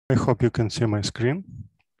I hope you can see my screen.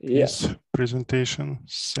 Yes. This presentation.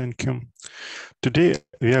 Thank you. Today,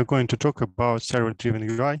 we are going to talk about server-driven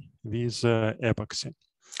UI with Epoxy.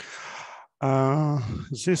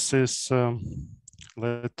 This is,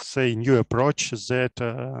 let's say, new approach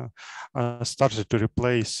that started to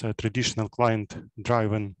replace traditional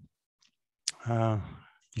client-driven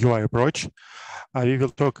UI approach. We will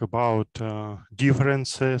talk about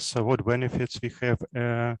differences, what benefits we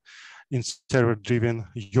have in server-driven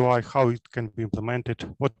UI, how it can be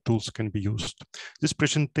implemented, what tools can be used. This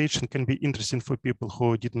presentation can be interesting for people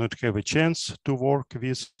who did not have a chance to work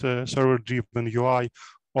with server-driven UI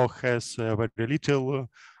or has very little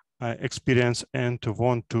experience and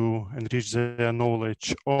want to enrich their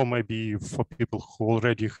knowledge, or maybe for people who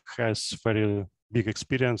already has very big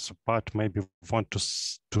experience, but maybe want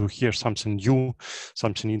to hear something new,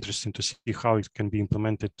 something interesting to see how it can be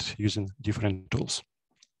implemented using different tools.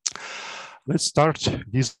 Let's start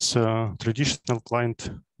with traditional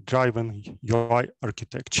client-driven UI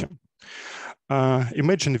architecture.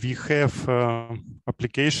 Imagine we have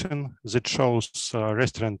application that shows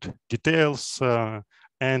restaurant details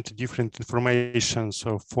and different information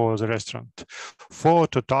for the restaurant,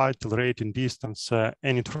 photo, title, rating, distance,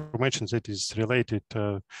 any information that is related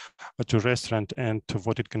to restaurant and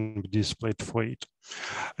what it can be displayed for it.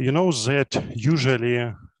 You know that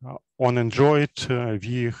usually on Android,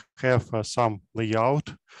 we have some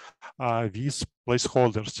layout with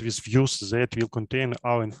placeholders, with views that will contain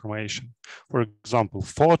our information. For example,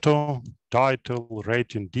 photo, title,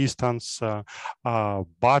 rating, distance,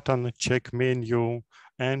 button, check menu,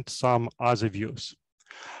 and some other views.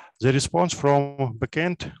 The response from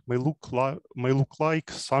backend may look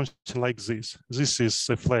like something like this. This is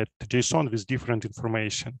a flat JSON with different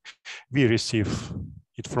information. We receive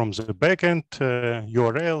it from the backend,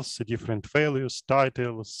 URLs, different values,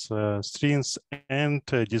 titles, strings, and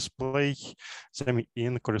display them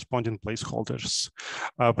in corresponding placeholders.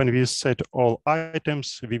 When we set all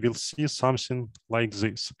items, we will see something like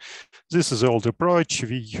this. This is the old approach.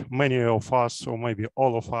 Many of us, or maybe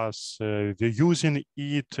all of us, we're using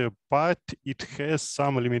it, but it has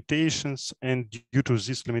some limitations, and due to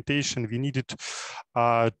this limitation, we needed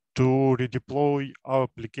to redeploy our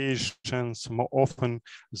applications more often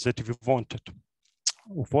than we wanted.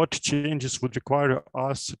 What changes would require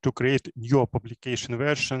us to create new application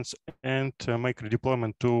versions and make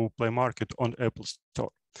redeployment to Play Market on Apple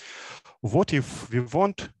Store? What if we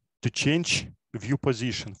want to change view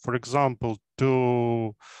position? For example,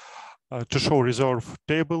 to show reserve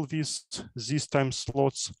table with these time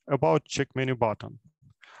slots about check menu button.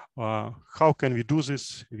 How can we do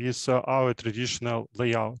this with our traditional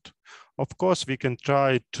layout? Of course, we can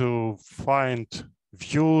try to find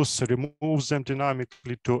views, remove them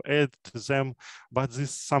dynamically, to add them, but this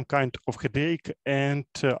is some kind of headache, and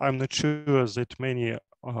I'm not sure that many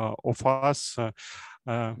of us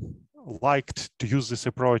liked to use this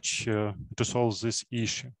approach to solve this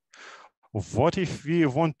issue. What if we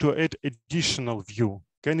want to add additional view?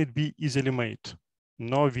 Can it be easily made?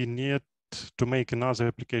 No, we need to make another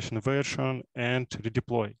application version and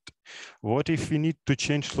redeploy it. What if we need to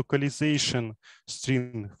change localization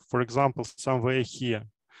string, for example, somewhere here?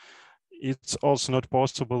 It's also not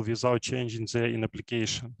possible without changing the in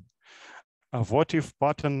application. What if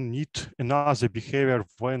button need another behavior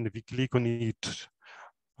when we click on it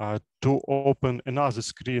to open another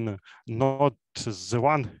screen, not the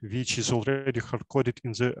one which is already hard-coded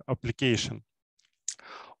in the application?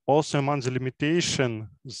 Also, among the limitation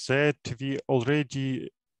that we already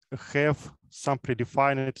have some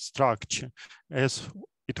predefined structure. As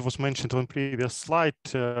it was mentioned on previous slide,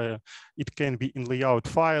 it can be in layout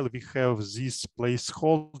file. We have these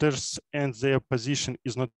placeholders and their position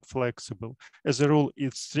is not flexible. As a rule,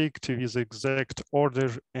 it's strict with exact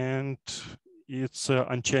order and it's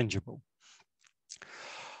unchangeable.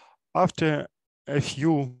 After a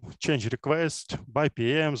few change requests by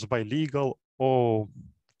PMs, by legal, or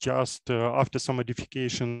just after some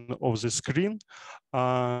modification of the screen,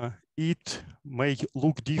 it may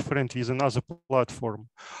look different with another platform.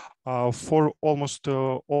 For almost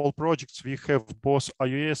all projects, we have both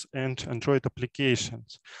iOS and Android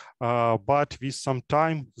applications, but with some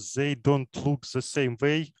time, they don't look the same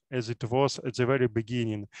way as it was at the very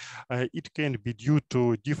beginning. It can be due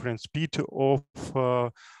to different speed of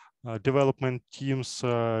development teams,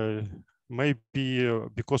 maybe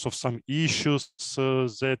because of some issues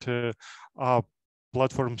that are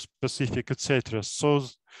platform specific, etc. So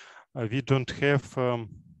we don't have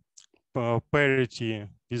parity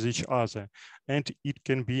with each other, and it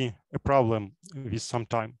can be a problem with some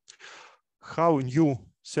time. How new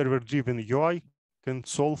server-driven UI can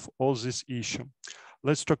solve all this issue?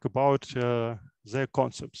 Let's talk about their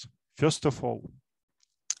concepts. First of all,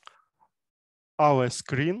 our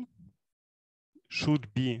screen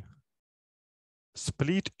should be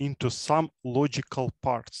split into some logical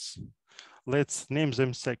parts. Let's name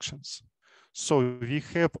them sections. So we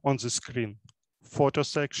have on the screen photo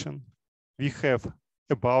section, we have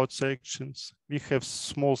about sections, we have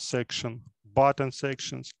small section, button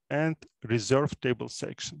sections, and reserved table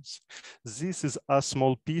sections. These are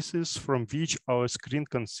small pieces from which our screen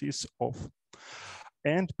consists of.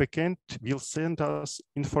 And backend will send us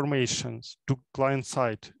information to client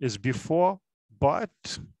side as before,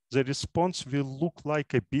 but the response will look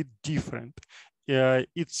like a bit different.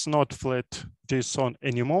 It's not flat JSON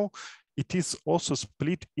anymore. It is also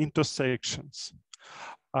split into sections.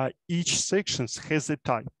 Each section has a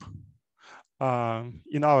type.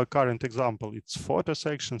 In our current example, it's photo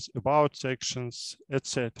sections, about sections,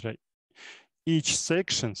 etc. Each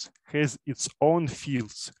section has its own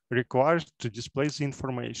fields required to display the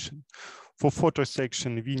information. For photo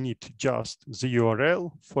section, we need just the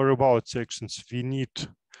URL. For about sections, we need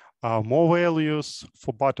more values.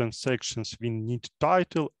 For button sections, we need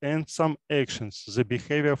title and some actions, the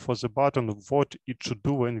behavior for the button, what it should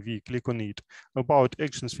do when we click on it. About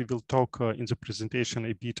actions, we will talk in the presentation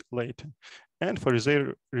a bit later. And for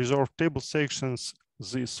the reserved table sections,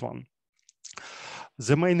 this one.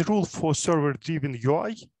 The main rule for server-driven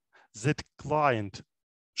UI that client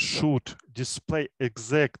should display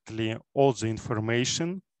exactly all the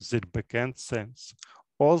information that backend sends.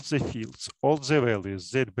 All the fields, all the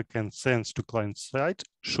values that backend sends to client side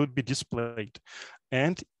should be displayed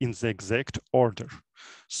and in the exact order.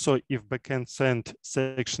 So if backend send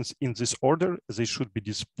sections in this order, they should be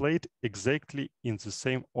displayed exactly in the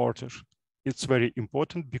same order. It's very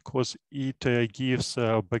important because it gives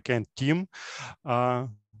backend team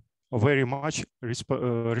very much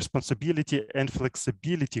responsibility and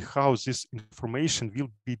flexibility how this information will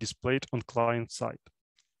be displayed on client side.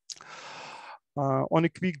 On a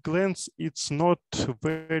quick glance, it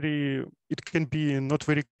can be not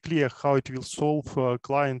very clear how it will solve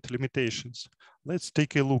client limitations. Let's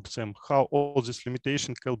take a look at them, how all these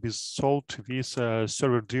limitations can be solved with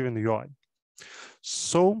server-driven UI.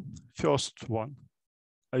 So first one,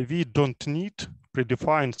 we don't need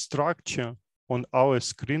predefined structure on our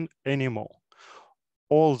screen anymore.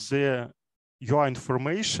 All the UI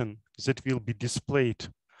information that will be displayed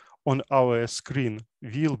on our screen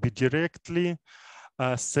will be directly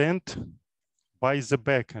sent by the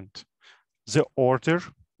backend. The order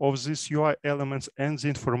of these UI elements and the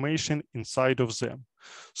information inside of them.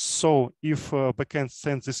 So if backend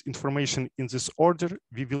sends this information in this order,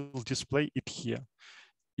 we will display it here.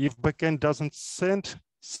 If backend doesn't send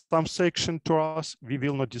some section to us, we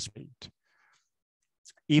will not display it.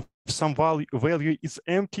 If some value is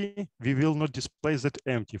empty, we will not display that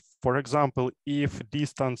empty. For example, if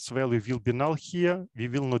distance value will be null here, we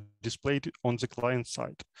will not display it on the client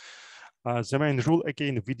side. The main rule,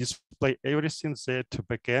 again, we display everything that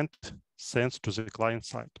backend sends to the client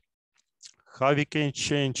side. How we can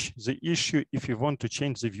change the issue if we want to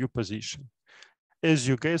change the view position? As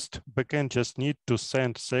you guessed, backend just need to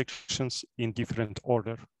send sections in different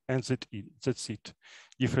order, and that's it.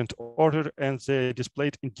 Different order, and they're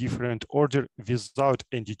displayed in different order without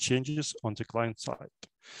any changes on the client side.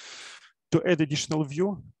 To add additional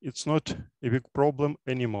view, it's not a big problem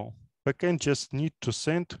anymore. Backend just need to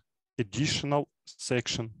send additional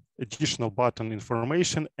section, additional button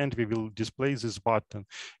information, and we will display this button,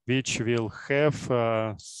 which will have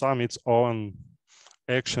some its own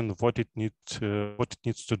action, what it needs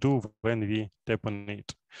to do when we tap on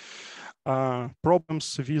it.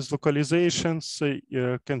 Problems with localizations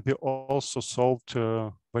can be also solved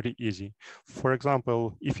very easy. For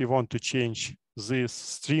example, if you want to change this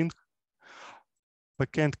string,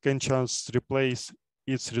 backend can just replace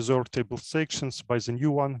its reserved table sections by the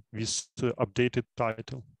new one with updated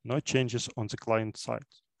title. No changes on the client side.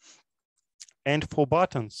 And for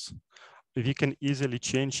buttons, we can easily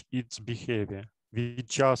change its behavior. We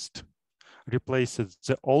just replace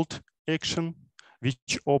the old action,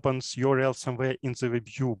 which opens URL somewhere in the web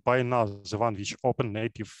view by another, the one which open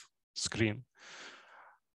native screen.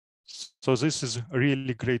 So this is a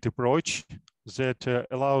really great approach that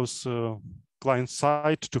allows client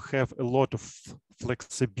side to have a lot of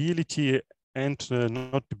flexibility and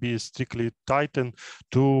not to be strictly tightened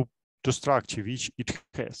to structure which it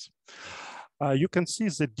has. You can see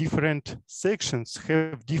that different sections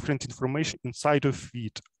have different information inside of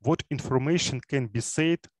it. What information can be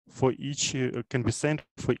said for each, can be sent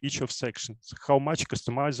for each of sections, how much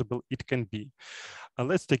customizable it can be.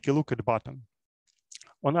 Let's take a look at the button.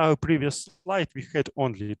 On our previous slide, we had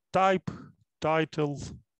only type, title,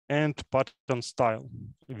 and button style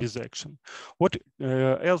with action. What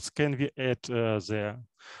else can we add there?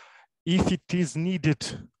 If it is needed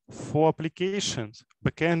for applications,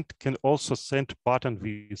 backend can also send button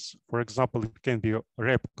width. For example, it can be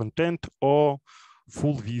wrap content or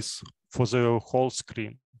full width for the whole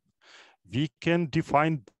screen. We can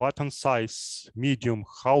define button size, medium,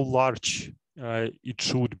 how large it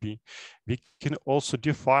should be. We can also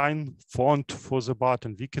define font for the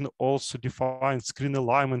button. We can also define screen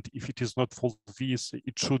alignment. If it is not full width,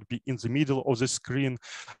 it should be in the middle of the screen.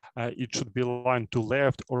 It should be aligned to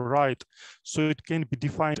left or right. So it can be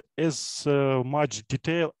defined as much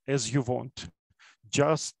detail as you want.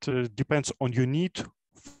 Just depends on your need.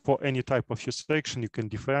 For any type of your section, you can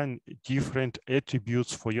define different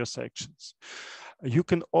attributes for your sections. You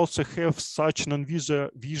can also have such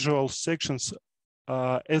non-visual sections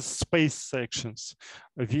as space sections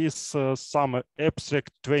with some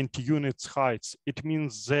abstract 20 units heights. It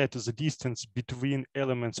means that the distance between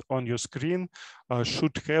elements on your screen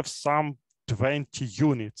should have some 20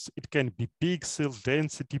 units. It can be pixels,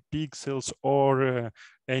 density pixels, or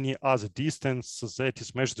any other distance that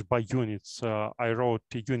is measured by units. I wrote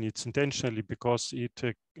units intentionally because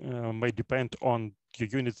it may depend on the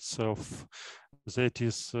units of that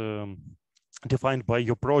is defined by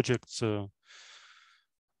your projects.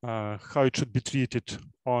 How it should be treated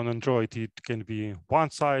on Android. It can be one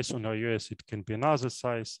size, on iOS it can be another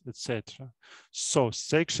size, etc. So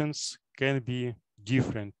sections can be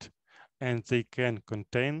different and they can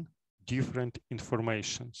contain different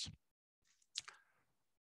informations.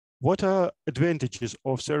 What are advantages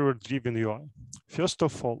of server-driven UI? First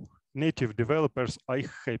of all, native developers are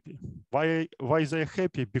happy. Why they're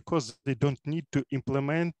happy? Because they don't need to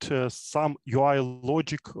implement some UI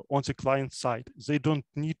logic on the client side. They don't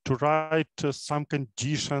need to write some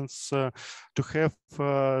conditions to have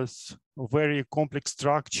very complex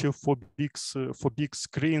structure for big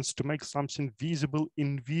screens to make something visible,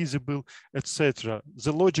 invisible, etc.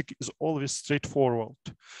 The logic is always straightforward.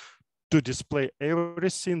 To display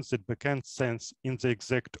everything that backend sends in the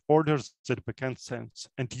exact orders that backend sends.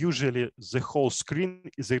 And usually the whole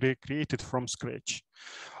screen is recreated from scratch.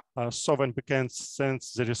 So when backend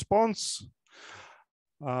sends the response,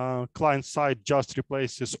 client side just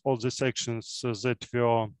replaces all the sections that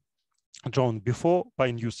were drawn before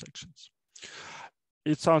by new sections.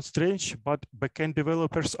 It sounds strange, but backend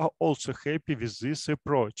developers are also happy with this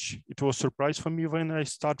approach. It was a surprise for me when I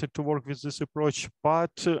started to work with this approach,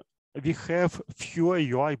 but we have fewer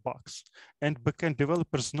UI bugs, and backend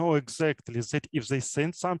developers know exactly that if they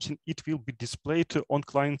send something, it will be displayed on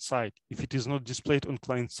client side. If it is not displayed on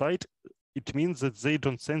client side, it means that they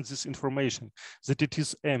don't send this information, that it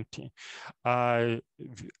is empty.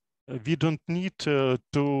 We don't need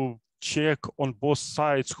to check on both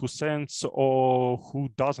sides who sends or who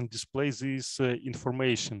doesn't display this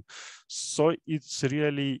information. So it's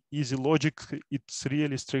really easy logic. It's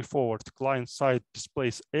really straightforward. Client side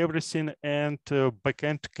displays everything and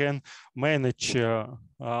backend can manage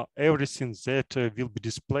everything that will be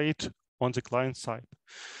displayed on the client side.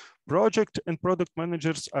 Project and product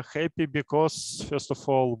managers are happy because, first of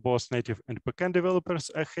all, both native and backend developers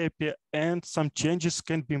are happy, and some changes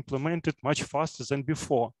can be implemented much faster than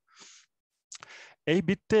before.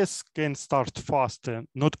 A/B tests can start faster.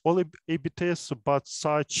 Not all A/B tests, but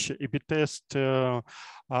such A/B tests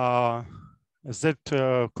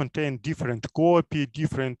that contain different copy,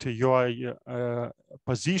 different UI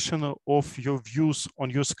position of your views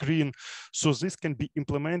on your screen. So this can be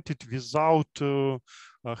implemented without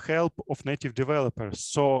help of native developers.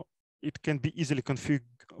 So it can be easily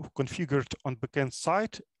configured on backend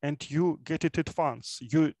side, and you get it at once.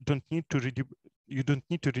 You don't need to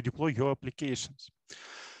redeploy your applications.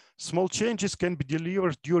 Small changes can be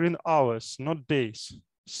delivered during hours, not days.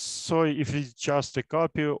 So if it's just a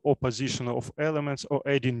copy or position of elements or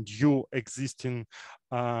adding new existing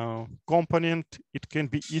component, it can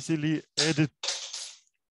be easily added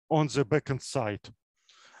on the backend side.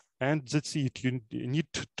 And that's it. You need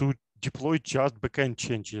to deploy just backend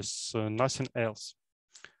changes, nothing else.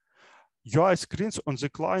 UI screens on the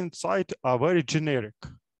client side are very generic.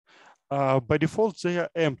 By default, they are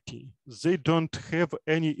empty. They don't have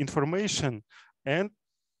any information, and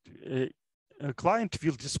a client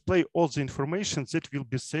will display all the information that will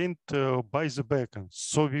be sent by the backend.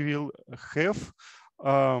 So we will have,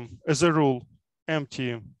 as a rule,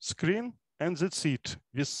 empty screen, and that's it,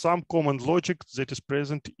 with some common logic that is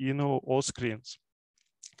present in all screens.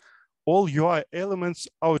 All UI elements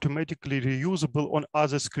are automatically reusable on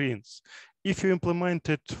other screens. If you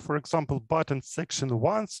implemented, for example, button section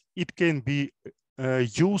once, it can be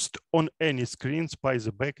used on any screens by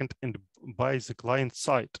the backend and by the client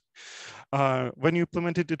side. When you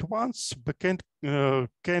implemented it once, backend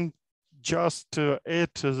can just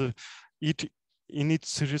add it in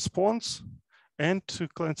its response, and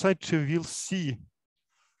client side will see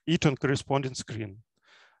it on corresponding screen.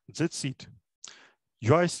 That's it.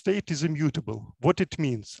 UI state is immutable. What it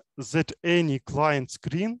means that any client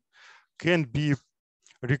screen can be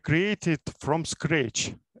recreated from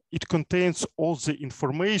scratch. It contains all the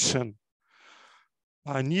information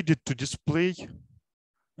needed to display,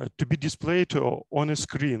 to be displayed on a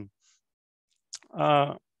screen.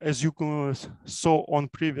 As you saw on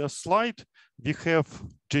previous slide, we have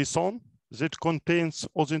JSON that contains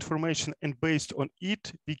all the information, and based on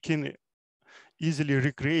it, we can easily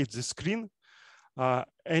recreate the screen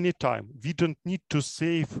anytime. We don't need to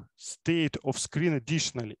save state of screen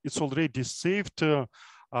additionally. It's already saved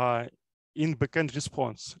in backend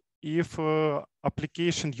response. If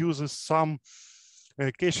application uses some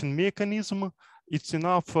caching mechanism, it's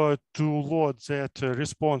enough to load that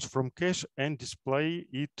response from cache and display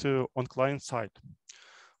it on client side.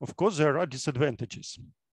 Of course, there are disadvantages.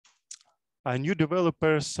 New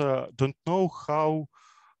developers don't know how,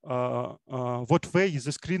 what way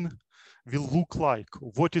the screen will look like,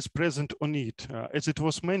 what is present on it. As it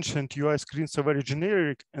was mentioned, UI screens are very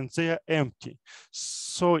generic and they are empty.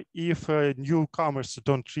 So if newcomers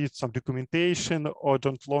don't read some documentation or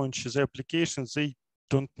don't launch the application, they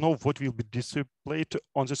don't know what will be displayed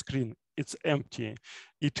on the screen. It's empty.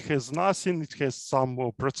 It has nothing. It has some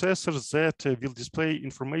processors that will display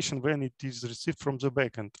information when it is received from the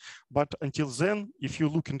backend. But until then, if you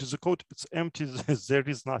look into the code, it's empty. There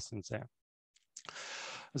is nothing there.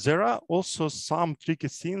 There are also some tricky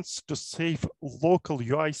things to save local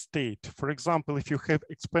UI state. For example, if you have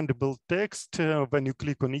expandable text, when you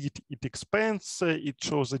click on it, it expands, it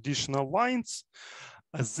shows additional lines.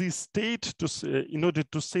 This state, in order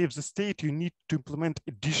to save the state, you need to implement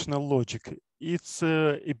additional logic. It's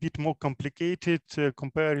a bit more complicated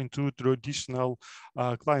comparing to traditional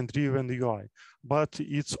client-driven UI, but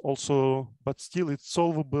it's also, but still it's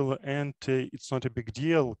solvable, and it's not a big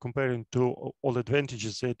deal comparing to all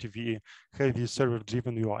advantages that we have with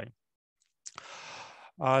server-driven UI.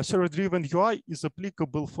 Server-driven UI is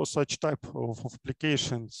applicable for such type of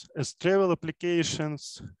applications as travel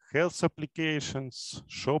applications, health applications,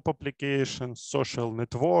 shop applications, social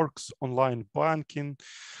networks, online banking,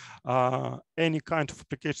 any kind of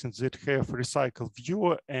applications that have recycled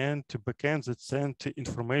view and backends that send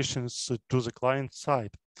information to the client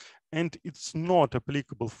side. And it's not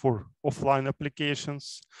applicable for offline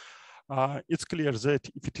applications. It's clear that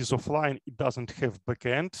if it is offline, it doesn't have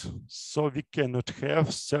backend. So we cannot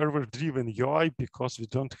have server-driven UI because we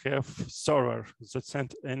don't have server that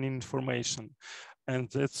send any information. And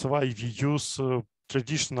that's why we use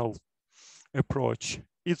traditional approach.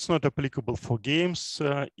 It's not applicable for games.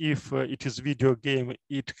 If it is video game,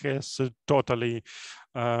 it has a totally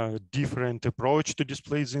different approach to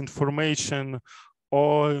display the information,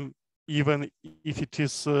 or even if it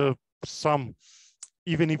is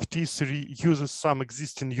even if this uses some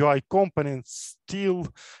existing UI components, still,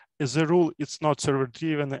 as a rule, it's not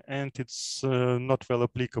server-driven and it's not well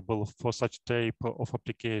applicable for such type of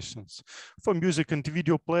applications. For music and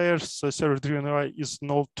video players, server-driven UI is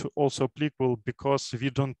not also applicable because we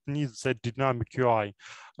don't need that dynamic UI.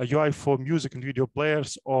 A UI for music and video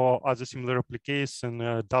players or other similar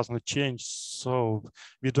application does not change, so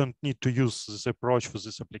we don't need to use this approach for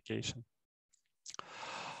this application.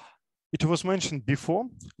 It was mentioned before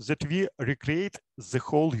that we recreate the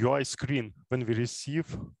whole UI screen when we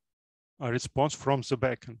receive a response from the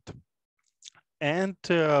backend. And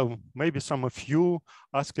maybe some of you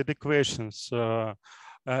asked the questions.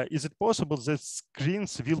 Is it possible that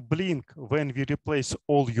screens will blink when we replace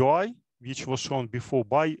all UI, which was shown before,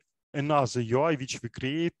 by another UI, which we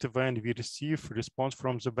create when we receive response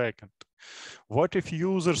from the backend? What if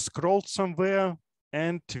user scrolled somewhere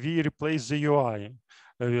and we replace the UI?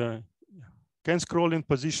 Can scrolling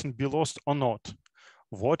position be lost or not?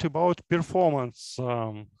 What about performance?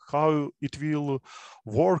 How it will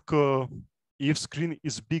work if screen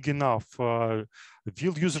is big enough? Will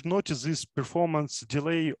user notice this performance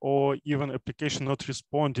delay or even application not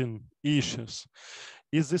responding issues?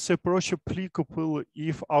 Is this approach applicable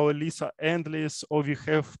if our lists are endless or we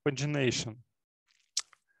have pagination?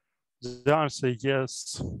 The answer is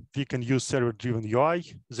yes, we can use server-driven UI.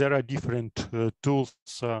 There are different tools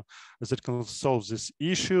that can solve these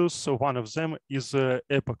issues. So one of them is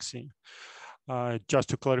Epoxy. Just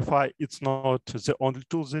to clarify, it's not the only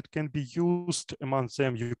tool that can be used. Among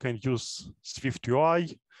them, you can use Swift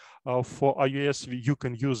UI, For iOS, you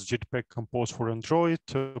can use Jetpack Compose for Android,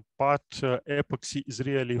 but Epoxy is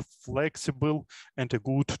really flexible and a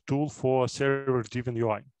good tool for server-driven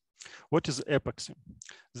UI. What is Epoxy?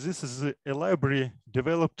 This is a library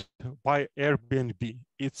developed by Airbnb.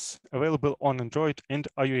 It's available on Android and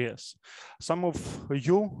iOS. Some of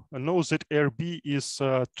you know that Airbnb is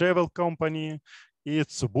a travel company,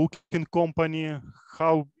 it's a booking company.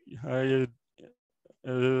 How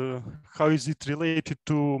is it related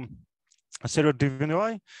to server-driven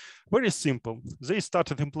UI? Very simple. They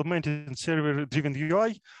started implementing server-driven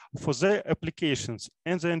UI for their applications,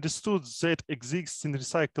 and they understood that existing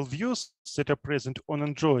recycled views that are present on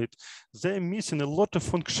Android, they're missing a lot of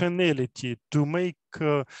functionality to make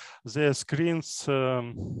their screens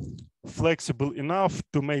flexible enough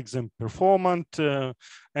to make them performant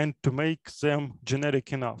and to make them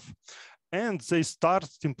generic enough. And they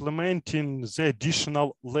started implementing the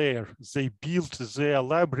additional layer. They built their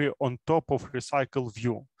library on top of Recycle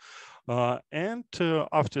View.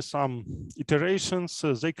 After some iterations,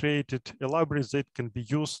 they created a library that can be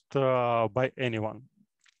used by anyone.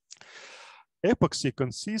 Epoxy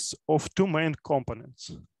consists of two main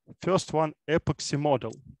components. First one, epoxy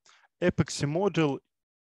model. Epoxy model,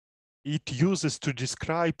 it uses to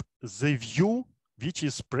describe the view which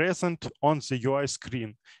is present on the UI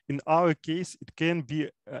screen. In our case,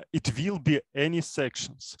 it will be any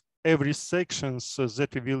sections. Every sections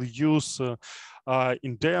that we will use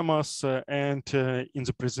in demos and in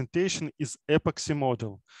the presentation is epoxy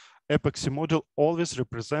model. Epoxy model always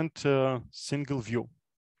represent a single view.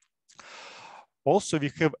 Also,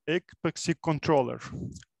 we have epoxy controller.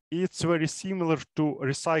 It's very similar to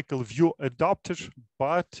Recycle View adapter,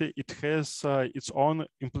 but it has its own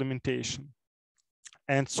implementation.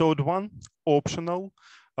 And third one, optional,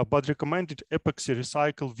 but recommended Epoxy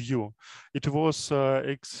Recycle View.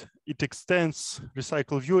 It extends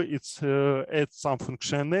Recycle View, it adds some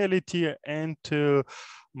functionality and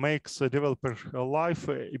makes developer life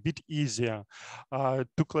a bit easier.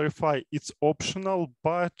 To clarify, it's optional,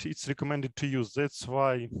 but it's recommended to use. That's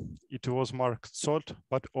why it was marked third,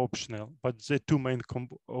 but optional. But the two main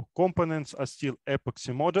components are still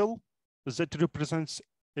epoxy model that represents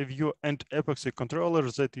a view and epoxy controller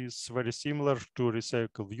that is very similar to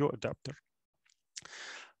Recycle View adapter.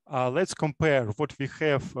 Let's compare what we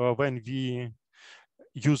have when we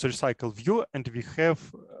use Recycle View and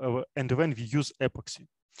when we use epoxy.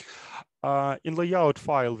 In layout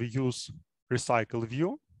file, we use Recycle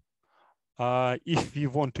View. If we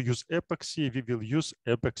want to use epoxy, we will use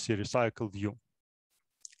epoxy Recycle View,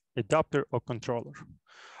 adapter or controller.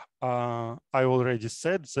 I already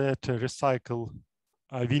said that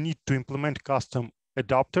we need to implement custom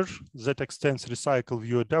adapter that extends Recycle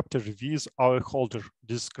View adapter with our holder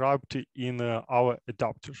described in our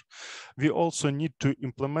adapter. We also need to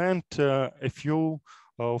implement a few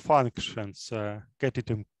functions, get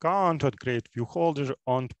item count, on create view holder,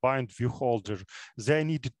 on bind view holder. They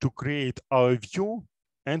needed to create our view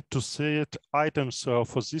and to set items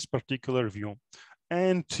for this particular view.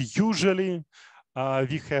 And usually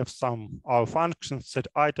we have some functions, set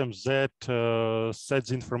items that set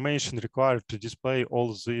the information required to display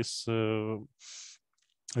all these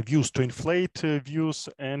views, to inflate views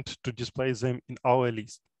and to display them in our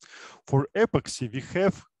list. For epoxy, we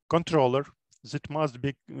have controller that must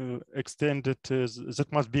be extended,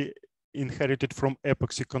 that must be inherited from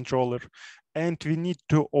epoxy controller. And we need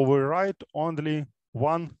to override only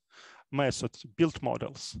one method, build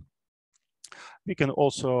models. We can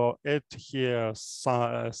also add here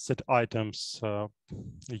some set items.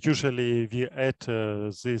 Usually we add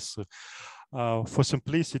this for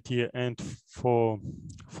simplicity and for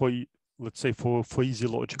let's say for easy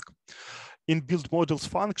logic. In build models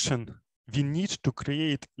function, we need to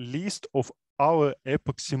create list of our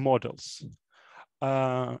epoxy models.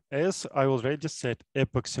 As I already said,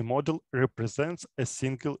 epoxy model represents a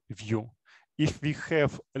single view. If we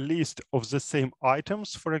have a list of the same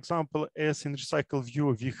items, for example, as in Recycle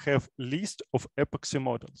View, we have a list of epoxy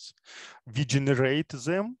models. We generate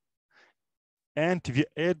them and we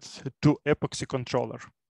add to epoxy controller.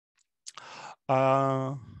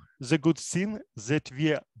 The good thing that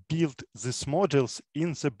we build these models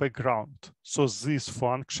in the background. So this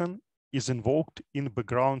function is invoked in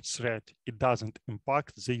background thread. It doesn't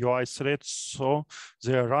impact the UI thread, so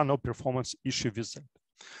there are no performance issues with that.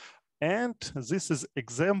 And this is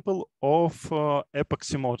example of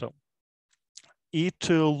epoxy model. It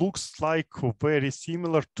looks like very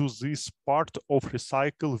similar to this part of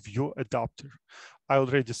Recycle View adapter. I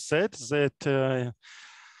already said that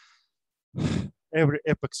every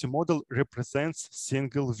epoxy model represents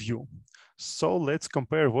single view. So let's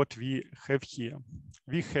compare what we have here.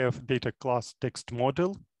 We have data class text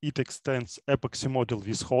model. It extends epoxy model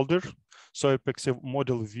with holder. So epoxy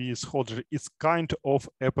model with holder is kind of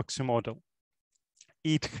epoxy model.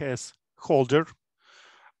 It has holder.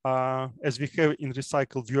 As we have in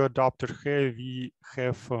recycle view adapter, here we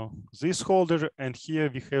have this holder, and here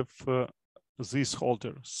we have this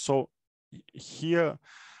holder. So here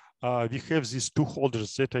we have these two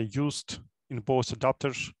holders that are used in both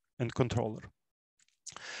adapters and controller.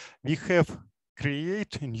 We have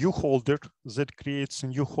create a new holder that creates a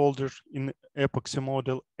new holder in epoxy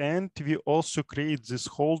model, and we also create this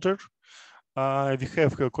holder. We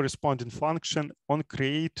have a corresponding function on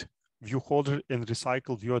create view holder and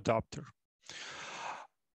recycle view adapter.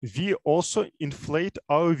 We also inflate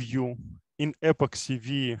our view. In epoxy,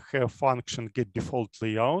 we have function get default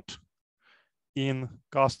layout. In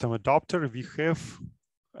custom adapter, we have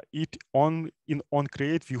it on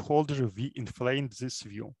create view holder, we inflate this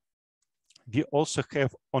view. We also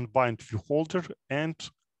have on bind view holder and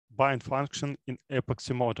bind function in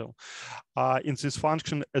epoxy model. In this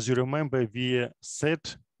function, as you remember, we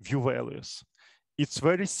set view values. It's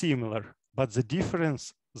very similar, but the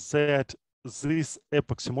difference that this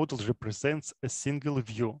epoxy model represents a single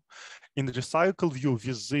view. In recycle view,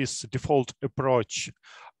 with this default approach,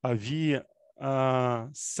 we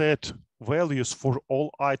set values for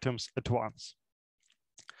all items at once.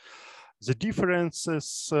 The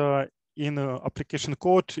differences in application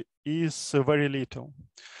code is very little.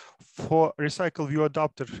 For recycle view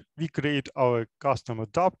adapter, we create our custom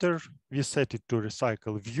adapter, we set it to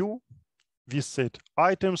recycle view, we set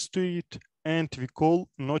items to it, and we call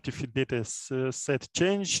notify data set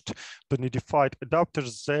changed to notify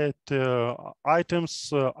adapters that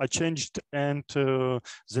items are changed and the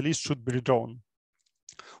list should be redrawn.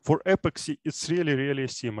 For epoxy, it's really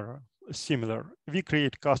similar. We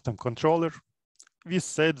create custom controller, we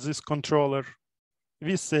set this controller,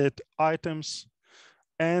 we set items,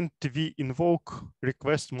 and we invoke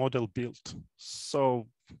request model build. So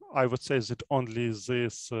I would say that only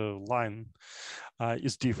this line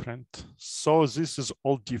is different. So this is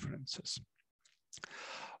all differences.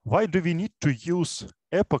 Why do we need to use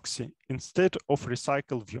epoxy instead of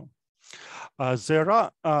recycle view? There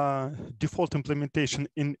are default implementation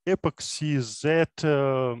in epoxy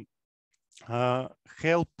that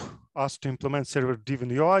help us to implement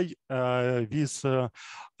server-driven UI with a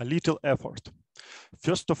little effort.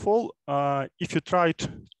 First of all, if you tried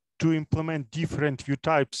to implement different view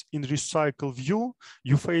types in recycle view,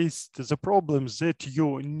 you face the problem that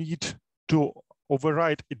you need to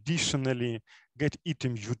override additionally get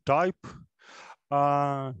item view type.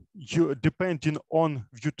 You depending on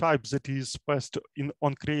view type that is passed in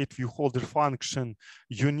on create view holder function,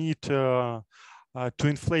 you need to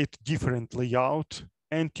inflate different layout,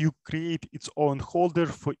 and you create its own holder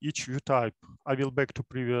for each view type. I will back to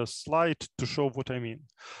previous slide to show what I mean.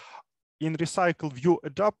 In recycle view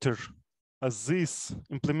adapter, this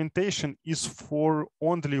implementation is for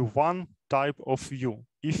only one type of view.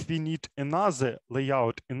 If we need another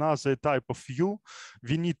layout, another type of view,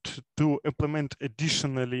 we need to implement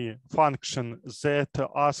additionally function that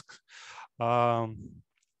ask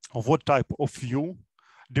what type of view,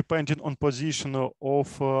 depending on position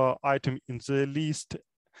of item in the list.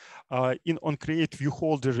 In on create view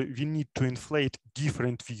holder, we need to inflate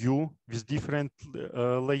different view with different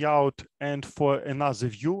layout, and for another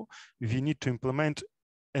view, we need to implement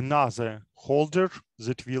another holder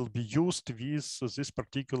that will be used with this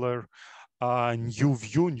particular new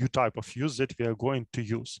view, new type of view that we are going to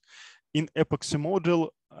use. In epoxy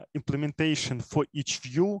model, implementation for each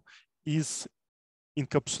view is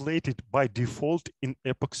encapsulated by default in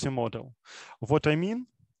epoxy model. What I mean?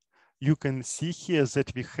 You can see here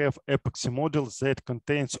that we have epoxy model that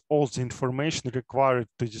contains all the information required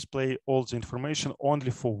to display all the information only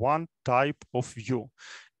for one type of view.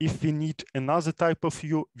 If we need another type of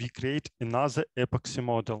view, we create another epoxy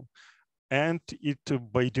model, and it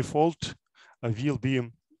by default will be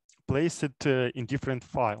placed in different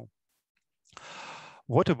file.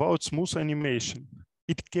 What about smooth animation?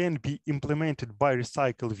 It can be implemented by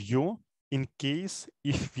recycle view in case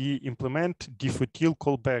if we implement defutil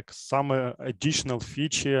callback, some additional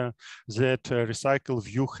feature that recycle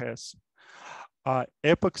view has.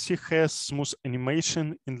 Epoxy has smooth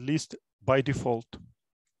animation in list by default.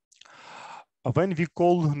 When we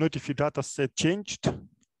call notify data set changed,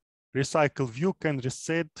 recycle view can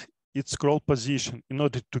reset its scroll position. In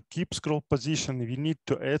order to keep scroll position, we need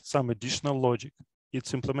to add some additional logic.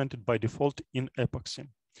 It's implemented by default in epoxy.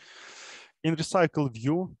 In recycle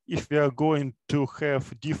view, if we are going to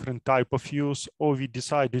have different type of views, or we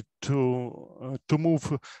decided to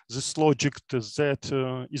move this logic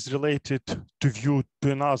that is related to view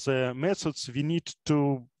to another methods, we need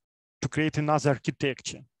to create another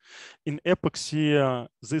architecture. In Epoxy,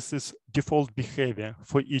 this is default behavior.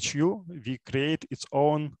 For each view, we create its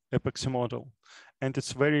own Epoxy model, and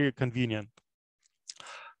it's very convenient.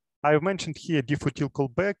 I've mentioned here diffutil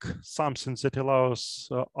callback, something that allows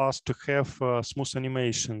us to have smooth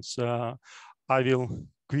animations. I will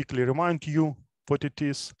quickly remind you what it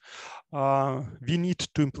is. We need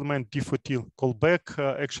to implement diffutil callback,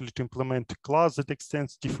 actually to implement a class that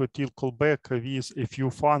extends diffutil callback with a few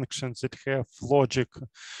functions that have logic.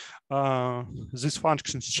 These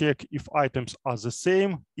functions check if items are the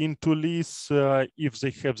same in two lists, if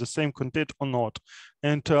they have the same content or not.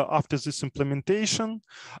 And after this implementation,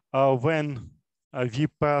 when we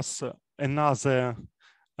pass another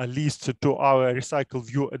list to our recycle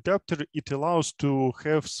view adapter, it allows to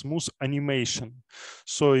have smooth animation.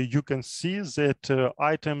 So you can see that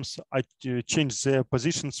items change their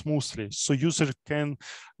position smoothly. So user can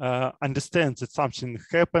understand that something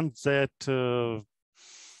happened, that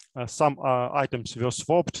some items were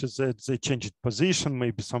swapped, that they changed position,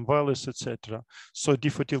 maybe some values, etc. So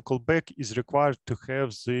diffutil callback is required to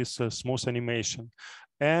have this smooth animation.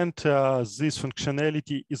 And this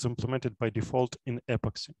functionality is implemented by default in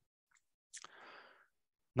Epoxy.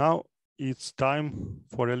 Now it's time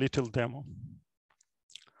for a little demo.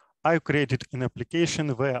 I created an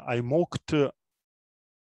application where I mocked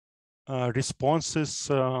responses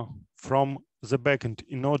from the backend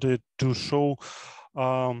in order to show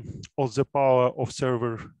all the power of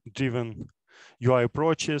server-driven UI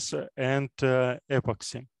approaches and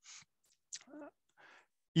Epoxy.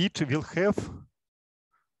 It will have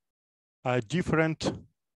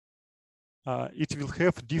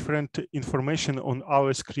different information on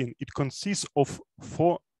our screen. It consists of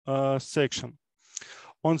 4 sections.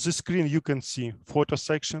 On the screen, you can see photo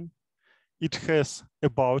section. It has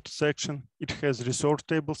about section. It has resource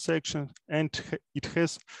table section, and it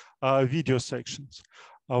has video sections.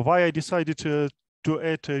 Why I decided to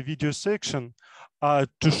add a video section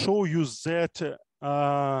to show you that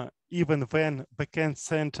even when backend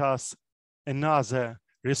sent us another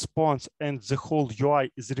response and the whole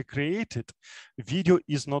UI is recreated, video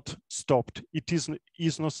is not stopped. It is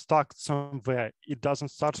not stuck somewhere. It doesn't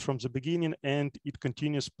start from the beginning and it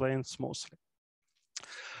continues playing smoothly.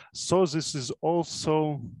 So this is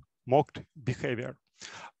also mocked behavior.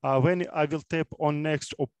 When I will tap on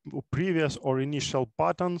next or previous or initial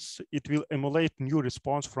buttons, it will emulate new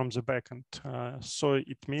response from the backend. So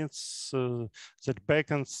it means that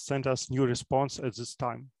backend sent us new response at this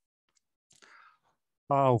time.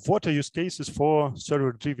 What are use cases for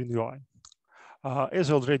server-driven UI?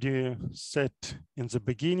 As already said in the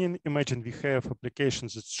beginning, imagine we have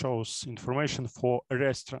applications that shows information for a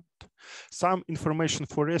restaurant. Some information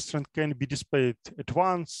for restaurant can be displayed at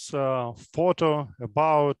once, photo,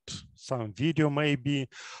 about, some video maybe,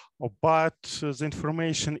 but the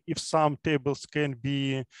information, if some tables can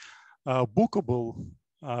be bookable,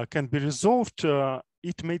 can be resolved,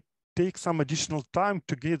 it may take some additional time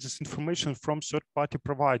to get this information from third-party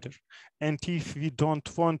provider. And if we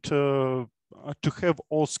don't want to have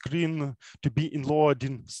all screen to be in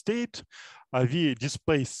loading state, we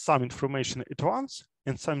display some information at once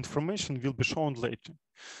and some information will be shown later.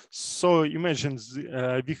 So imagine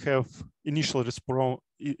we have initial response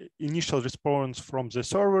from the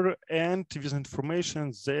server and with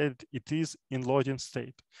information that it is in loading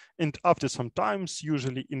state. And after some times,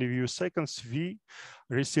 usually in a few seconds, we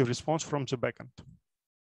receive response from the backend.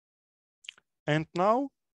 And now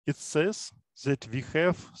it says that we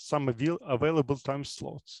have some available time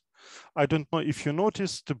slots. I don't know if you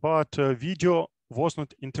noticed, but video was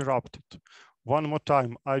not interrupted. One more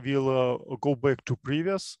time, I will go back to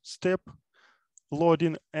previous step,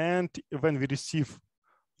 loading, and when we receive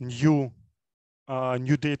new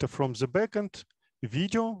data from the backend,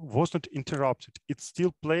 video was not interrupted. It's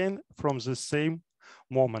still playing from the same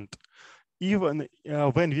moment. Even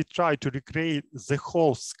when we try to recreate the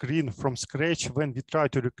whole screen from scratch, when we try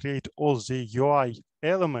to recreate all the UI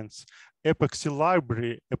elements, Epoxy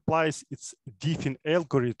library applies its diffing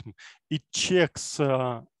algorithm. It checks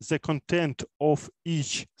the content of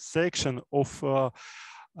each section of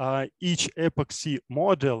each Epoxy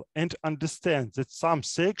model and understands that some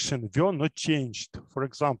section were not changed. For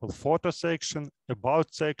example, photo section,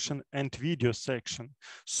 about section, and video section.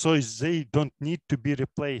 So they don't need to be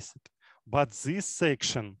replaced. But this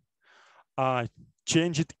section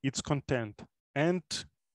changed its content, and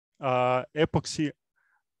Epoxy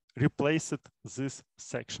replaced this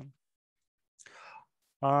section.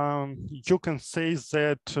 You can say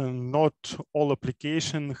that not all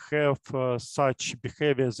applications have such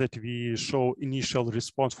behavior that we show initial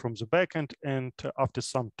response from the backend, and after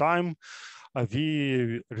some time,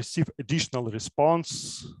 we receive additional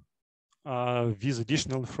response with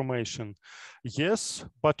additional information. Yes,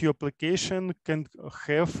 but your application can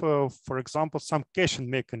have, for example, some caching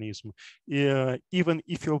mechanism. Even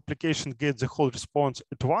if your application gets the whole response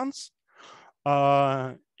at once,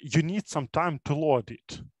 you need some time to load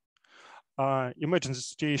it. Imagine the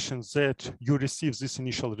situation that you receive this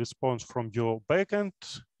initial response from your backend,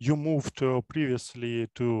 you moved previously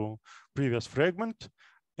to previous fragment,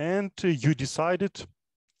 and you decided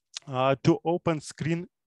to open screen,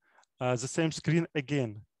 the same screen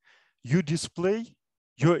again. You display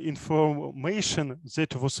your information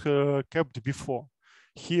that was kept before.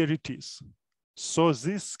 Here it is. So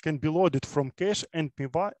this can be loaded from cache, and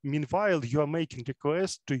meanwhile, you are making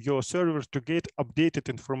requests to your server to get updated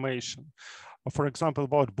information, for example,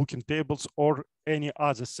 about booking tables or any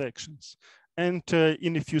other sections. And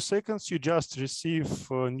in a few seconds, you just receive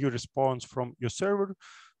a new response from your server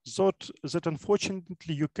that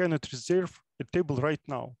unfortunately you cannot reserve a table right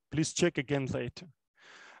now. Please check again later.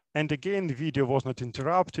 And again, the video was not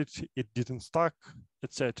interrupted, it didn't stuck,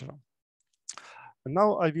 etc.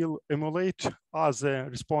 Now I will emulate other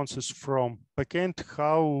responses from backend,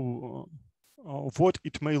 how what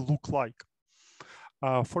it may look like.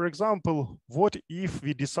 For example, what if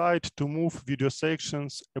we decide to move video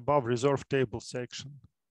sections above reserved table section?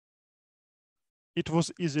 It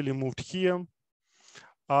was easily moved here.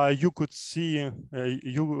 You could see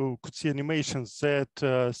animations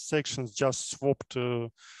that sections just swapped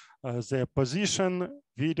their position.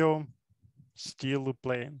 Video still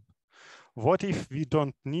playing. What if we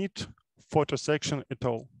don't need photo section at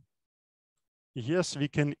all? Yes, we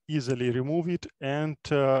can easily remove it, and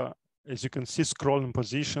as you can see, scrolling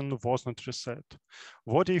position was not reset.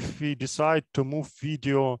 What if we decide to move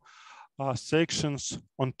video sections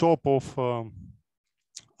on top of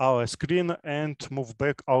our screen and move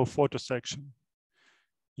back our photo section?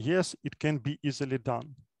 Yes, it can be easily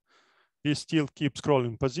done. We still keep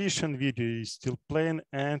scrolling position, video is still playing,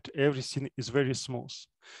 and everything is very smooth.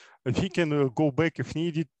 We can go back if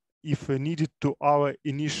needed to our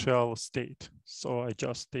initial state. So I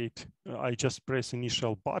just press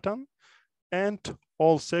initial button, and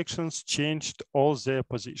all sections changed all their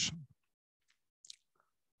position.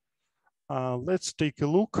 Let's take a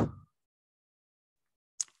look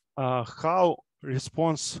how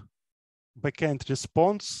backend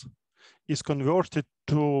response is converted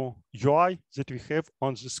to UI that we have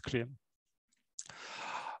on the screen.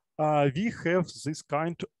 We have this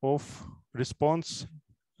kind of response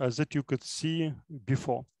that you could see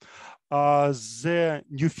before. The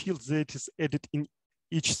new field that is added in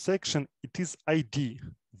each section, it is ID.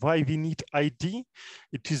 Why we need ID?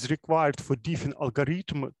 It is required for different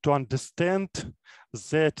algorithm to understand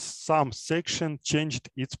that some section changed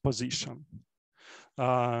its position.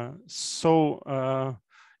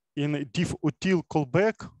 In a diff-util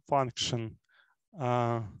callback function,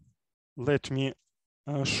 let me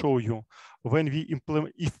show you. When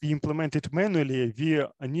if we implement it manually, we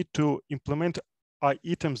need to implement our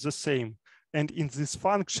items the same. And in this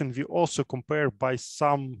function, we also compare by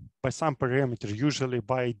some parameter, usually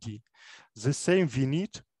by ID. The same we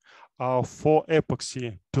need for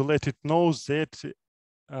Epoxy to let it know that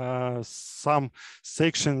some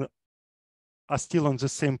sections are still on the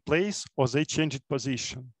same place or they changed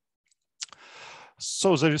position.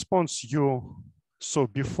 So the response you saw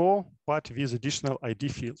before, but with additional ID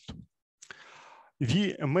field.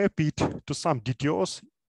 We map it to some DTOs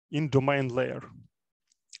in domain layer.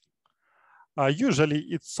 Usually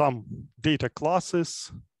it's some data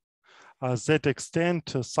classes that extend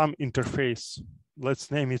some interface.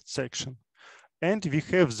 Let's name it section. And we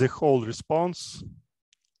have the whole response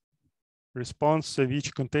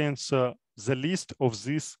which contains the list of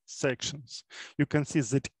these sections. You can see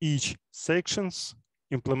that each sections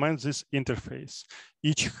implements this interface.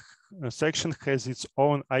 Each section has its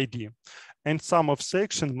own ID. And some of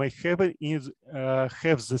section may have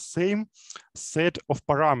the same set of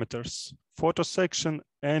parameters, photo section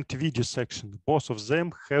and video section. Both of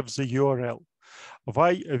them have the URL.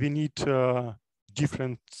 Why we need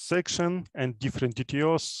different section and different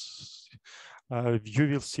DTOs, you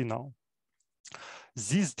will see now.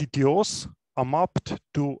 These DTOs are mapped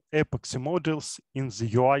to epoxy models in the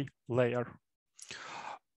UI layer.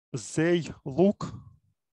 They look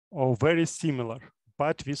very similar,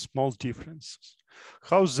 but with small differences.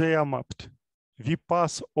 How they are mapped? We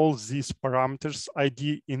pass all these parameters,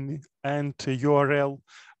 ID and URL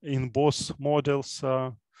in both models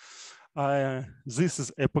This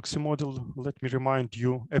is Epoxy model. Let me remind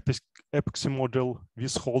you, Epoxy model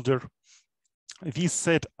with holder. This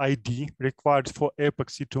set ID required for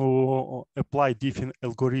Epoxy to apply different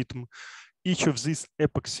algorithm. Each of these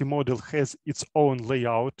Epoxy model has its own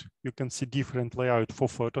layout. You can see different layout for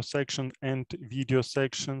photo section and video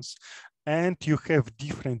sections, and you have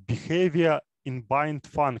different behavior in bind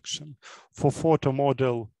function. For photo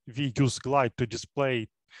model, we use glide to display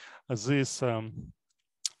this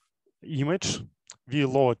image. We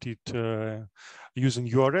load it using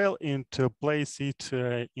URL and place it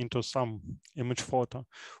into some image photo.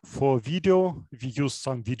 For video, we use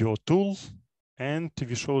some video tool and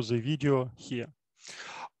we show the video here.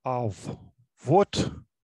 What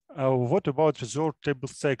about resort table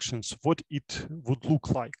sections? What it would look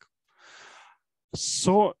like?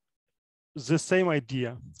 So the same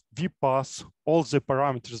idea. We pass all the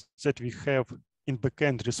parameters that we have in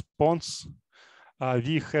backend response.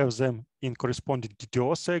 We have them in corresponding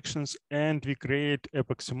DTO sections, and we create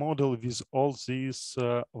Epoxy model with all these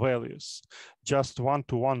values, just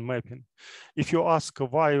one-to-one mapping. If you ask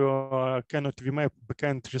why cannot we map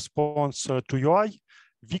backend response to UI,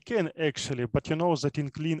 we can actually, but you know that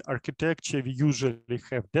in clean architecture, we usually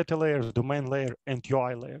have data layer, domain layer, and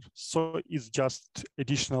UI layer. So it's just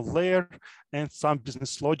additional layer, and some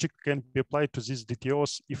business logic can be applied to these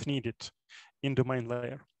DTOs if needed in domain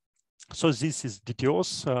layer. So this is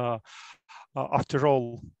DTOs, after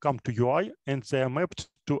all, come to UI, and they are mapped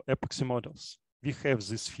to Epoxy models. We have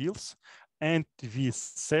these fields, and we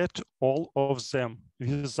set all of them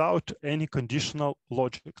without any conditional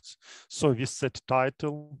logics. So we set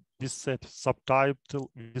title, we set subtitle,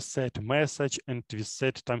 we set message, and we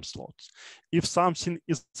set time slots. If something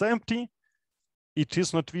is empty, it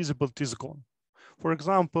is not visible, it is gone. For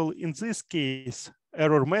example, in this case,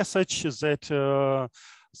 error message that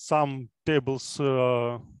some tables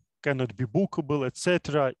cannot be bookable,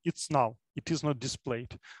 etc. It's null. It is not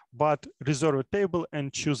displayed. But reserve a table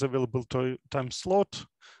and choose available time slot.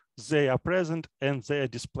 They are present and they are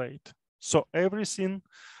displayed. So everything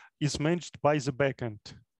is managed by the backend.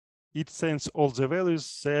 It sends all the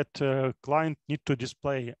values that client need to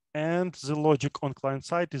display. And the logic on client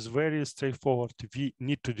side is very straightforward. We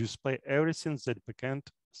need to display everything that backend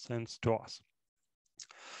sends to us.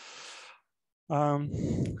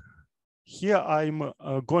 Here I'm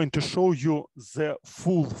going to show you the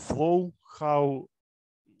full flow, how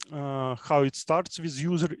it starts with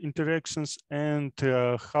user interactions and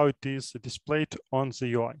how it is displayed on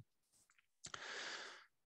the UI.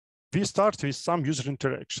 We start with some user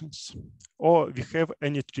interactions, or we have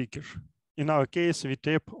any trigger. In our case, we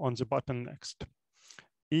tap on the button next.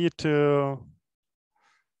 It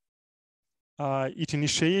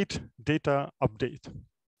initiates data update.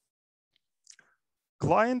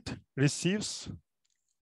 Client receives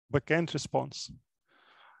backend response.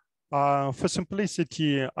 For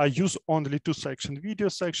simplicity, I use only two sections, video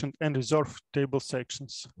section and reserve table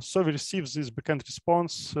sections. So we receive this backend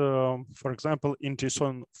response, for example, in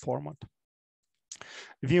JSON format.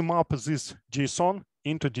 We map this JSON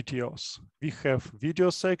into DTOs. We have video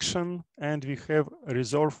section and we have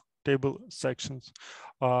reserve table sections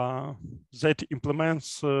that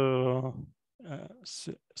implements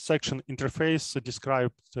section interface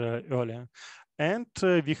described earlier. And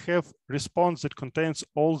we have response that contains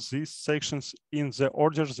all these sections in the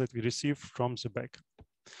orders that we receive from the backend.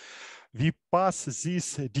 We pass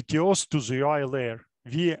these DTOs to the UI layer.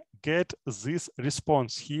 We get this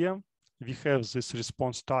response here. We have this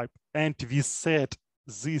response type, and we set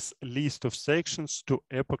this list of sections to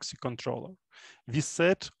Epoxy controller. We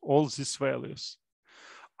set all these values.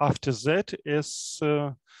 After that, as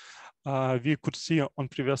we could see on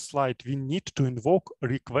previous slide, we need to invoke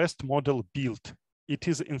request model build. It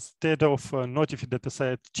is instead of notify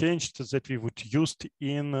dataset changed that we would use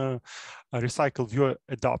in a recycle view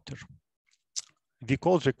adapter. We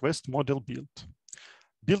call request model build.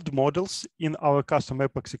 Build models in our custom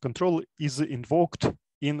Epoxy control is invoked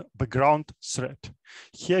in background thread.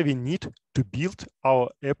 Here we need to build our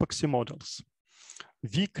Epoxy models.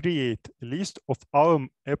 We create a list of our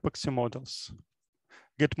Epoxy models.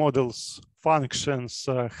 Get models functions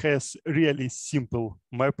has really simple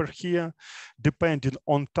mapper here, depending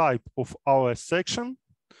on type of our section.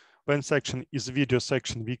 When section is video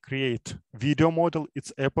section, we create video model,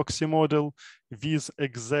 it's Epoxy model with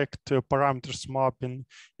exact parameters mapping.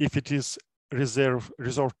 If it is reserve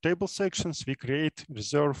table sections, we create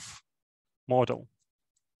reserve model.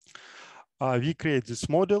 We create these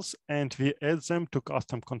models and we add them to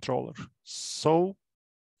custom controller. So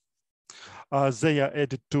they are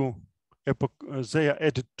added to they are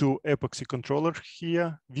added to Epoxy controller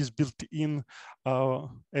here with built-in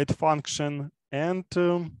add function. And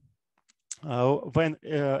when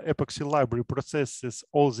Epoxy library processes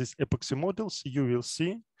all these Epoxy models, you will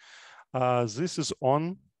see this is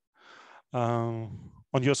on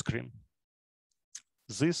your screen.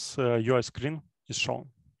 This UI screen is shown.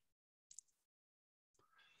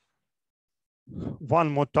 One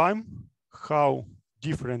more time, how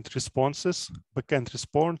different responses, backend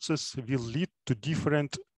responses, will lead to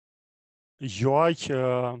different UI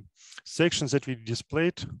sections that we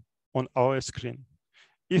displayed on our screen.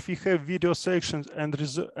 If we have video sections and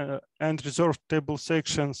reserved table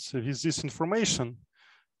sections with this information,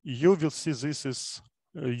 you will see this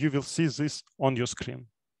on your screen.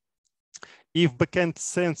 If backend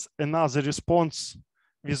sends another response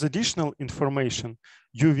with additional information,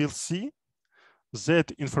 you will see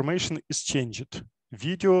that information is changed.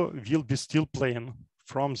 Video will be still playing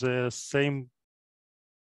from the same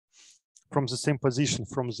position,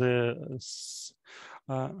 from the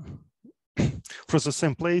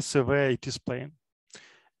same place where it is playing.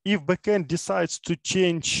 If backend decides to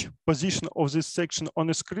change position of this section on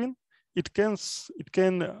the screen, it can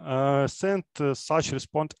send such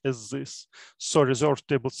response as this. So reserved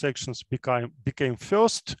table sections became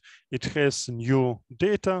first. It has new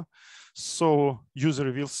data. So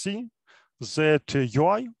user will see that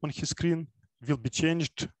UI on his screen will be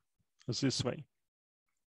changed this way.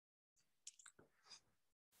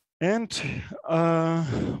 And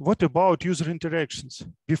what about user interactions?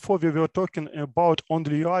 Before we were talking about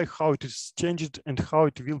only UI, how it is changed and how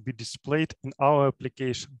it will be displayed in our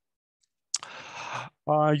application.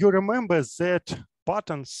 You remember that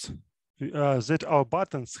our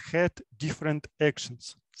buttons had different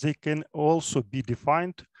actions. They can also be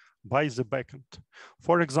defined by the backend.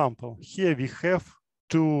 For example, here we have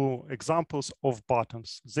two examples of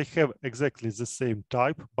buttons. They have exactly the same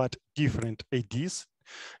type, but different IDs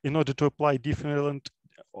in order to apply different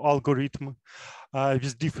algorithm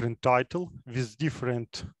with different title, with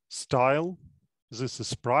different style. This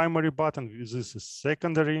is primary button, this is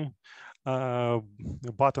secondary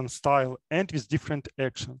button style, and with different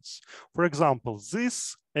actions. For example,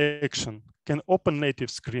 this action can open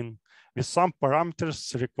native screen with some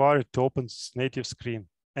parameters required to open this native screen.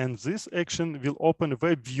 And this action will open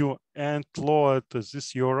web view and load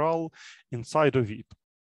this URL inside of it.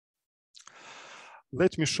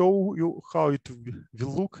 Let me show you how it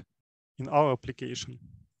will look in our application.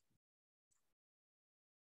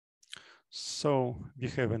 So we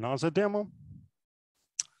have another demo.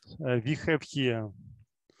 We have here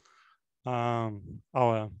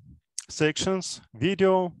our sections,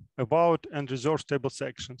 video, about, and resource table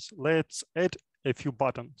sections. Let's add a few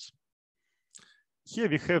buttons. Here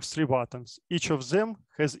we have 3 buttons. Each of them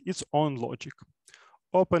has its own logic.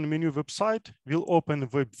 Open menu website will open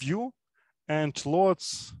web view and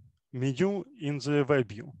loads menu in the web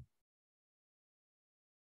view.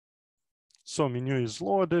 So menu is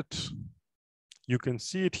loaded. You can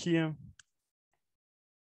see it here.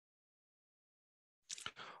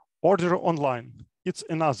 Order online. It's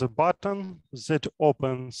another button that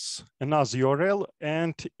opens another URL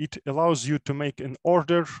and it allows you to make an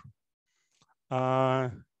order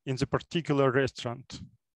in the particular restaurant.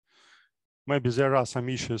 Maybe there are some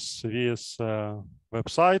issues with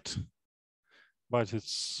website, but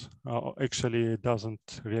it's actually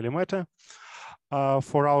doesn't really matter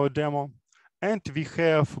for our demo. And we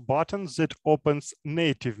have buttons that opens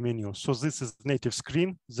native menu. So this is native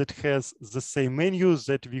screen that has the same menu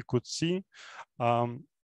that we could see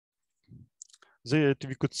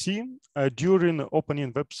during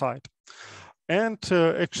opening website. And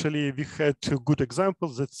actually, we had good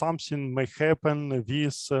examples that something may happen with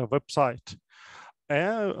website.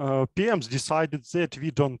 PMs decided that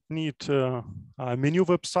we don't need a menu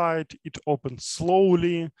website, it opens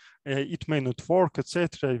slowly, it may not work,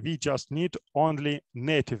 etc. We just need only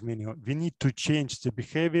native menu. We need to change the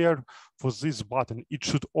behavior for this button. It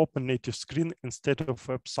should open native screen instead of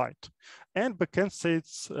website. And backend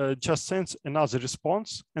says, just sends another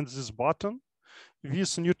response, and this button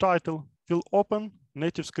with new title will open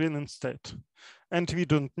native screen instead. And we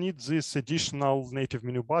don't need this additional native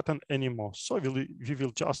menu button anymore. So we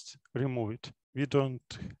will just remove it. We don't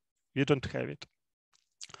have it.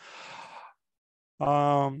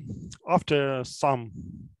 After some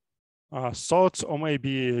thoughts, or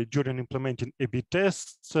maybe during implementing A/B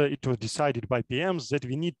tests, it was decided by PMs that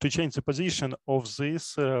we need to change the position of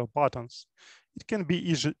these buttons. It can be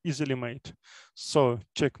easily made. So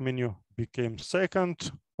check menu became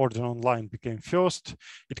second, order online became first.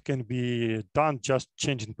 It can be done just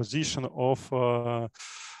changing position of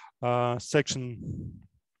section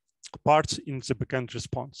parts in the backend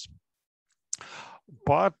response.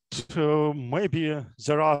 But maybe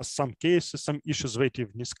there are some cases, some issues waiting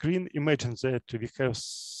in the screen. Imagine that we have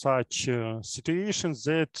such situations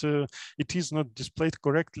that it is not displayed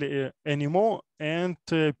correctly anymore, and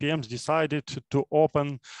PMs decided to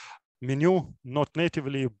open menu not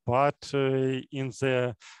natively, but in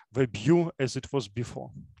the web view as it was before.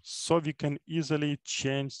 So we can easily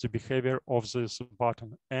change the behavior of this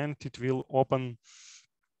button, and it will open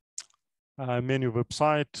a menu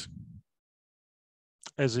website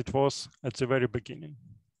as it was at the very beginning.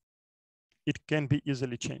 It can be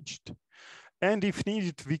easily changed. And if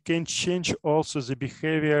needed, we can change also the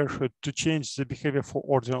behavior to change the behavior for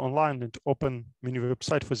order online and open menu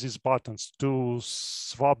website for these buttons to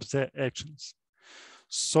swap their actions.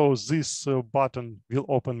 So this button will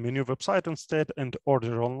open menu website instead, and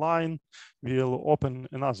order online will open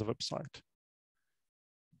another website.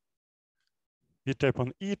 We tap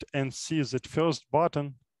on it and see that first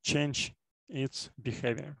button change its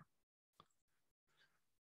behavior.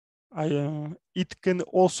 It can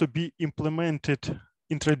also be implemented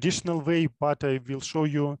in traditional way, but I will show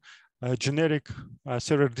you a generic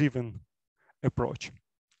server-driven approach.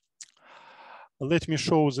 Let me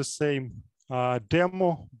show the same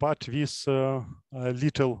demo, but with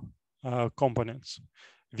little components.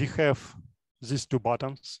 We have these two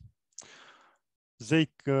buttons.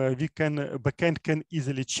 Backend can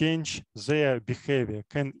easily change their behavior,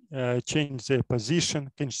 can change their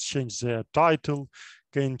position, can change their title,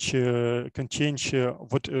 can change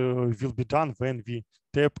what will be done when we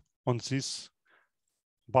tap on these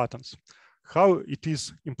buttons. How it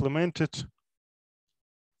is implemented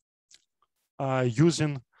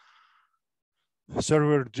using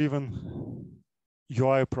server-driven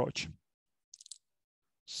UI approach.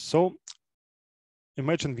 So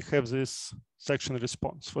imagine we have this section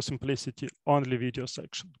response. For simplicity, only video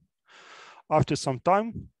section. After some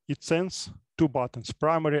time, it sends two buttons,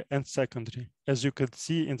 primary and secondary, as you can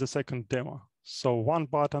see in the second demo. So one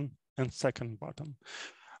button and second button.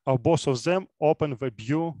 Both of them open web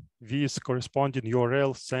view with corresponding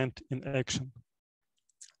URL sent in action.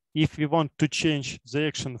 If we want to change the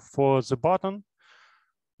action for the button,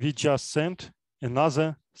 we just send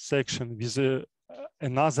another section with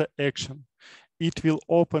another action. It will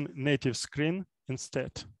open native screen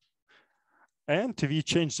instead. And we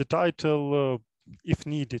change the title if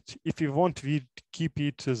needed. If we want, we keep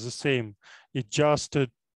it the same. It just to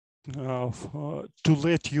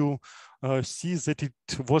let you see that it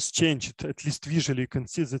was changed. At least visually, you can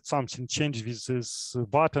see that something changed with this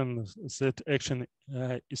button. That action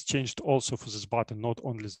is changed also for this button, not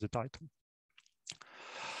only the title.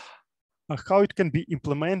 How it can be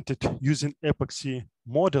implemented using Epoxy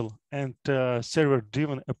model and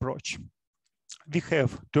server-driven approach. We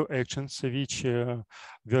have two actions which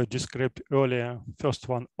were described earlier. First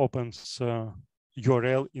one opens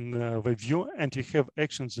URL in web view, and we have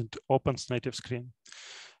actions that opens native screen.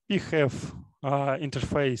 We have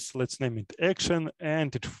interface, let's name it action,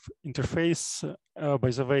 and interface,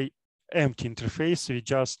 by the way, empty interface. We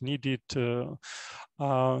just needed to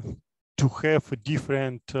have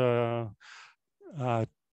different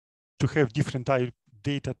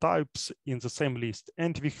data types in the same list.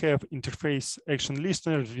 And we have interface action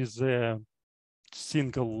listener with a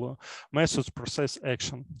single method process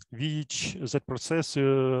action, which that process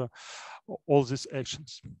all these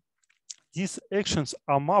actions. These actions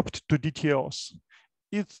are mapped to DTOs.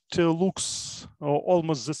 It looks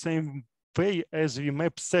almost the same way as we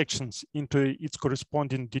map sections into its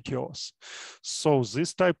corresponding DTOs. So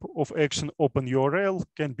this type of action, open URL,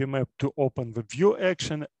 can be mapped to open web view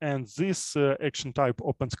action, and this action type,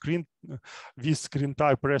 open screen, with screen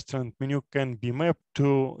type restaurant menu, can be mapped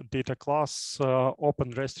to data class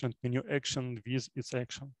open restaurant menu action with its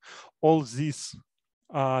action. All these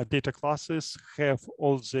data classes have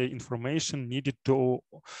all the information needed to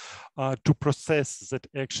process that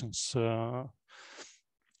actions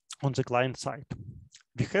on the client side.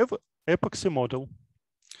 We have Epoxy model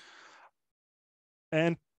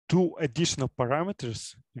and two additional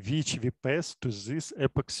parameters which we pass to this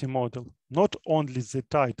Epoxy model. Not only the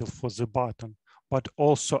title for the button, but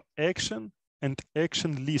also action and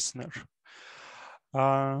action listener.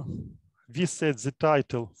 We set the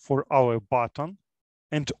title for our button,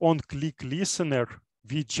 and on click listener,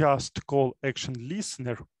 we just call action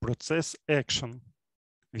listener process action.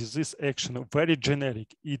 With this action, very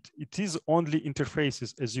generic. It is only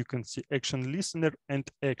interfaces, as you can see, action listener and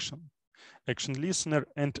action. Action listener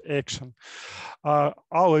and action.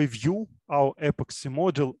 Our view, our Epoxy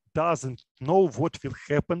model doesn't know what will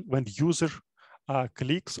happen when user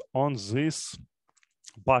clicks on this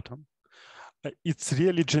button. it's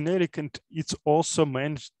really generic and it's also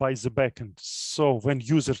managed by the backend. So when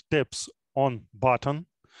user taps on button,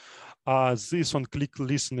 this on-click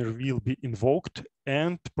listener will be invoked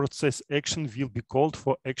and process action will be called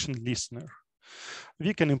for action listener.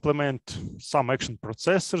 We can implement some action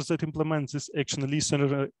processors that implement this action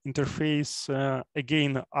listener interface.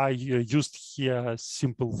 Again, I used here a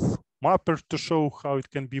simple mapper to show how it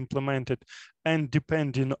can be implemented. And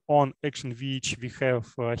depending on action which we have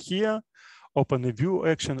here, open a view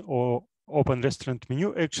action or open restaurant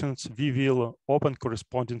menu actions, we will open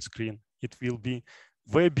corresponding screen. It will be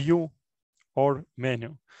web view or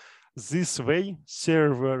menu. This way,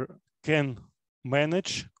 server can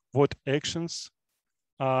manage what actions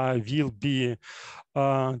will be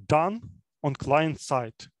done on client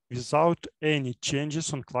side without any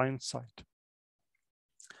changes on client side.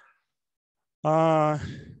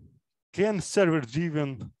 Can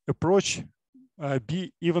server-driven approach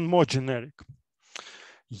be even more generic?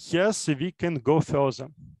 Yes, we can go further.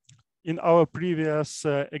 In our previous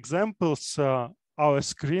examples, our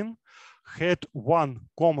screen had one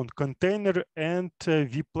common container and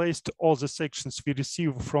we placed all the sections we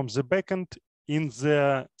receive from the backend in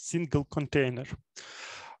the single container.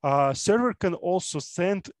 Server can also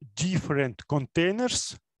send different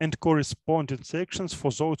containers and corresponding sections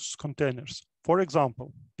for those containers. For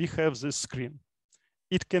example, we have this screen.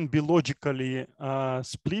 It can be logically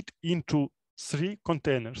split into 3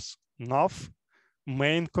 containers: nav,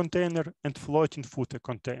 main container, and floating footer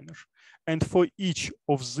container. And for each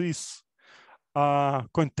of these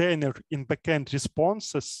container in backend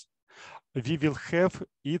responses, we will have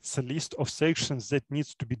its list of sections that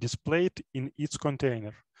needs to be displayed in its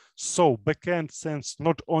container. So backend sends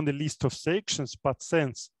not only list of sections, but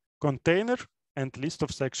sends container and list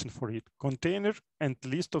of section for it, container and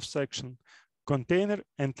list of section, container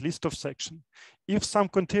and list of section. If some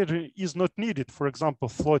container is not needed, for example,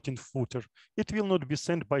 floating footer, it will not be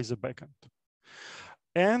sent by the backend.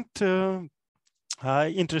 And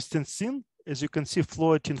interesting thing, as you can see,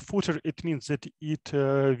 floating footer, it means that it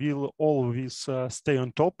will always stay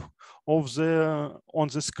on top of on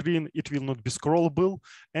the screen. It will not be scrollable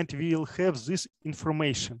and we'll have this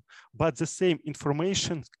information, but the same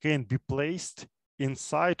information can be placed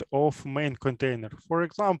inside of main container. For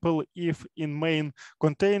example, if in main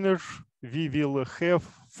container, we will have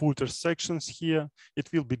footer sections here, it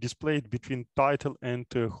will be displayed between title and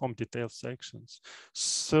home detail sections.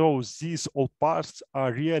 So these all parts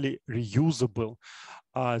are really reusable.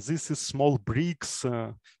 This is small bricks,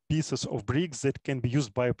 pieces of bricks that can be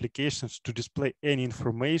used by applications to display any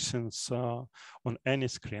information on any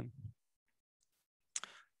screen.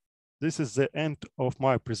 This is the end of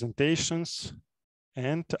my presentations,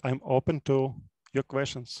 and I'm open to your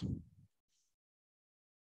questions.